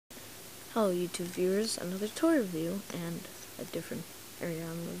Hello YouTube viewers, another toy review and a different area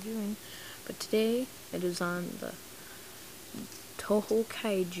I'm reviewing, but today it is on the Toho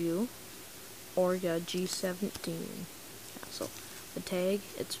Kaiju Orga G17. Yeah, so the tag,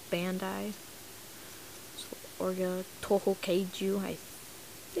 it's Bandai, so Orga Toho Kaiju, I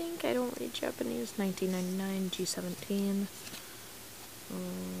think, I don't read Japanese, 1999 G17.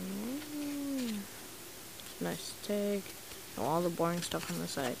 Nice tag. All the boring stuff on the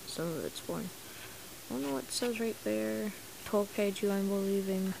side. Some of it's boring. I don't know what it says right there. Toho Kaiju, I'm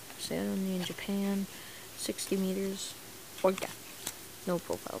believing. Said only in Japan. 60 meters. Orga. No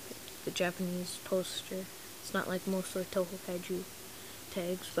profile pic. The Japanese poster. It's not like most of the Toho Kaiju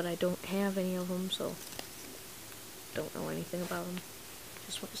tags, but I don't have any of them, so don't know anything about them.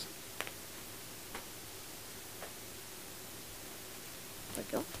 Just want to see. There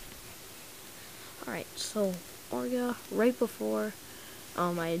we go. Alright, so Orga, right before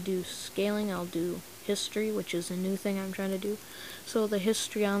I do scaling, I'll do history, which is a new thing I'm trying to do. So the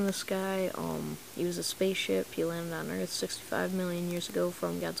history on this guy, he was a spaceship, he landed on Earth 65 million years ago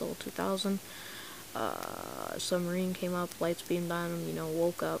from Godzilla 2000. A submarine came up, lights beamed on him,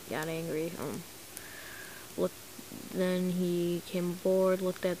 woke up, got angry, then he came aboard,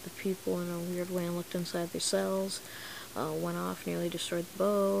 looked at the people in a weird way and looked inside their cells. Went off, nearly destroyed the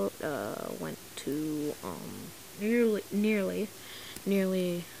boat, went to, nearly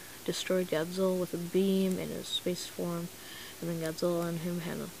destroyed Godzilla with a beam in his space form, and then Godzilla and him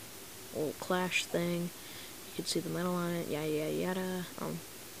had a little clash thing. You could see the metal on it, yada yada yada.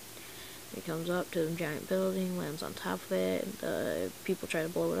 He comes up to the giant building, lands on top of it, and the people try to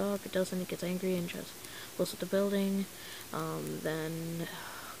blow it up, it doesn't, it gets angry and just blows up the building. Then,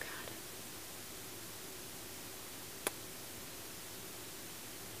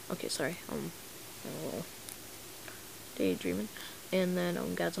 okay, sorry, I'm a little daydreaming. And then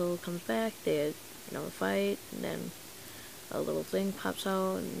Godzilla comes back, they had another fight, and then a little thing pops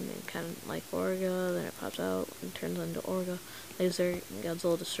out, and kind of like Orga, then it pops out and turns into Orga. Laser,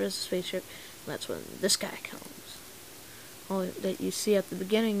 Godzilla destroys the spaceship, and that's when this guy comes. All that you see at the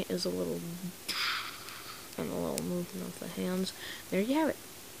beginning is a little and a little movement of the hands. There you have it.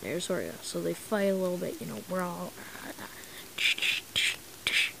 There's Orga. So they fight a little bit, brawl.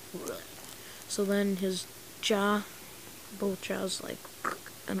 So then his jaw, both jaws,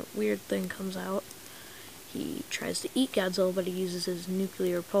 and a weird thing comes out. He tries to eat Godzilla, but he uses his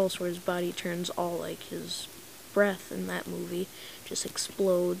nuclear pulse where his body turns all like his breath in that movie. Just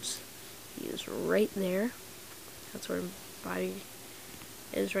explodes. He is right there. That's where his body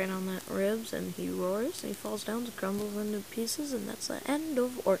is, right on that ribs, and he roars, and he falls down and crumbles into pieces, and that's the end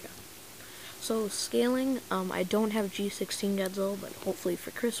of Orga. So scaling, I don't have G16 Godzilla, but hopefully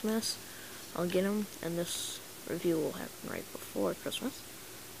for Christmas I'll get him, and this review will happen right before Christmas.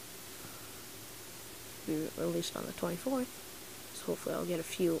 Be released on the 24th, so hopefully I'll get a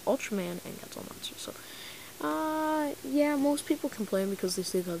few Ultraman and Godzilla monsters. So, yeah, most people complain because they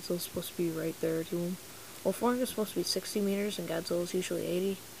say Godzilla's supposed to be right there to them. Well, Orga is supposed to be 60 meters, and Godzilla's usually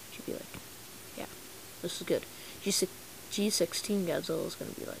 80. Should be like, yeah, this is good. G16 Godzilla is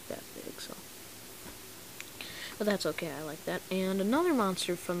going to be like that big, so. But that's okay, I like that. And another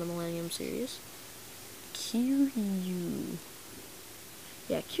monster from the Millennium series, Kiryu.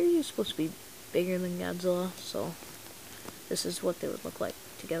 Yeah, Kiryu is supposed to be bigger than Godzilla, so this is what they would look like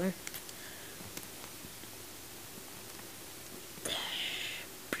together.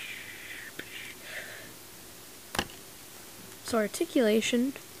 So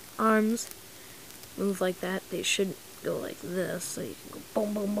articulation, arms move like that. They should go like this, so you can go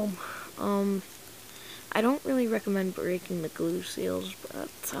boom, boom, boom. I don't really recommend breaking the glue seals, but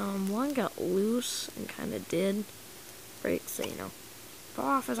one got loose and kind of did break, so fall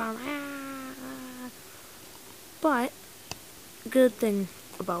off his arm. But good thing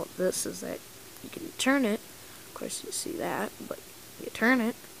about this is that you can turn it. Of course, you see that, but you turn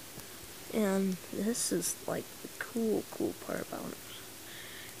it, and this is like the cool part about it.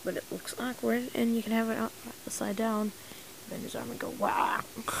 But it looks awkward, and you can have it upside down. Then his arm would go wow.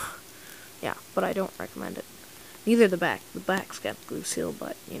 Yeah, but I don't recommend it. Neither the back. The back's got glue seal,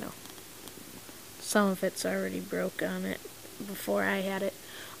 but some of it's already broke on it before I had it.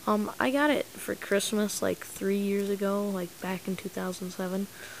 I got it for Christmas like 3 years ago, like back in 2007.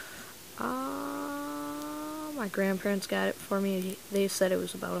 My grandparents got it for me. They said it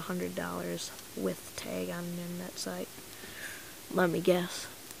was about $100 with the tag on the internet site. Let me guess.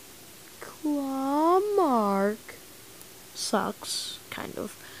 Claw mark. Sucks, kind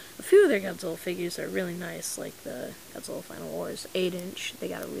of. A few of their Godzilla figures are really nice, like the Godzilla Final Wars 8-inch. They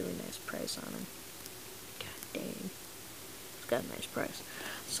got a really nice price on them. God dang. It's got a nice price.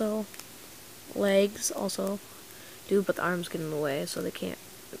 So, Legs also do, but the arms get in the way, so they can't.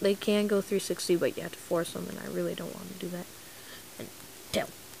 They can go 360, but you have to force them, and I really don't want to do that. And tail.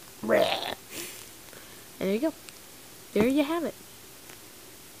 And there you go. There you have it.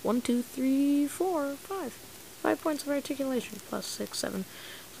 1, 2, 3, 4, 5. 5 points of articulation, plus 6, 7.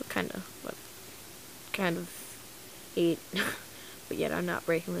 So kind of 8. But yet I'm not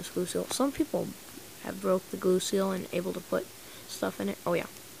breaking this glue seal. Some people have broke the glue seal and able to put stuff in it. Oh yeah.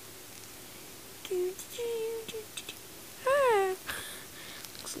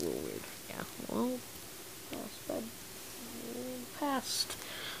 Looks a little weird. Yeah, well, past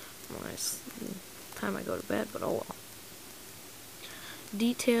time I go to bed, but oh well.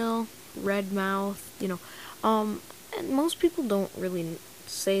 Detail, red mouth, you know. And most people don't really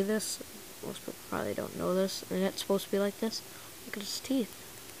say this. Most people probably don't know this, and it's supposed to be like this. Look at his teeth.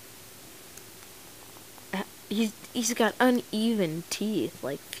 He's got uneven teeth,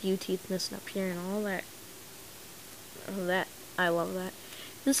 like few teeth missing up here and all that. I love that.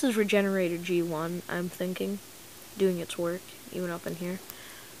 This is Regenerator G1, I'm thinking, doing its work, even up in here.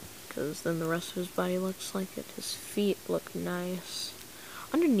 Because then the rest of his body looks like it. His feet look nice.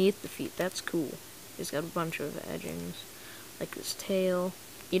 Underneath the feet, that's cool. He's got a bunch of edgings. Like his tail.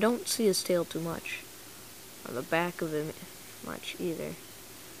 You don't see his tail too much. Or the back of him much either.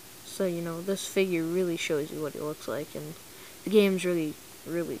 So, you know, this figure really shows you what he looks like. And the games really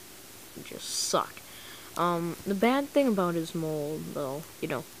just suck. The bad thing about his mold, though, you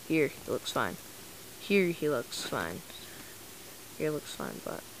know, here he looks fine. Here he looks fine. Here looks fine,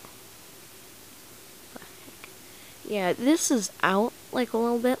 but yeah, this is out like a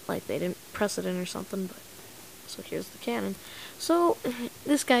little bit, like they didn't press it in or something, but so here's the cannon. So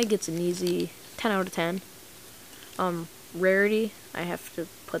this guy gets an easy 10 out of 10. Rarity, I have to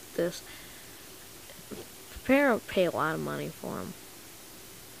put this. Prepare to pay a lot of money for him.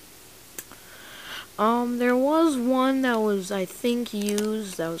 There was one that was, I think,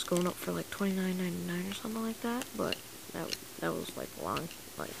 used, that was going up for like $29.99 or something like that, but that was like long,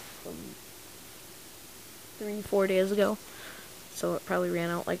 like 3-4 days ago, so it probably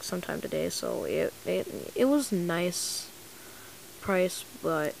ran out like sometime today, so it was nice price,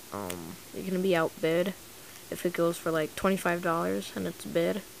 but you're gonna be outbid if it goes for like $25 and it's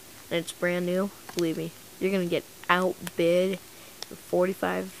bid, and it's brand new. Believe me, you're gonna get outbid in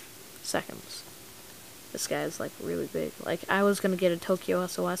 45 seconds. This guy's like really big. Like, I was gonna get a Tokyo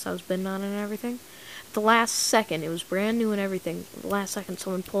SOS, I was bidding on it and everything. At the last second, it was brand new and everything. At the last second,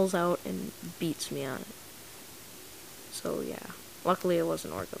 someone pulls out and beats me on it. So yeah, luckily it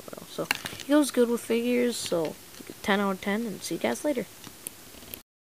wasn't Orga though. So he goes good with figures. So 10 out of 10, and see you guys later.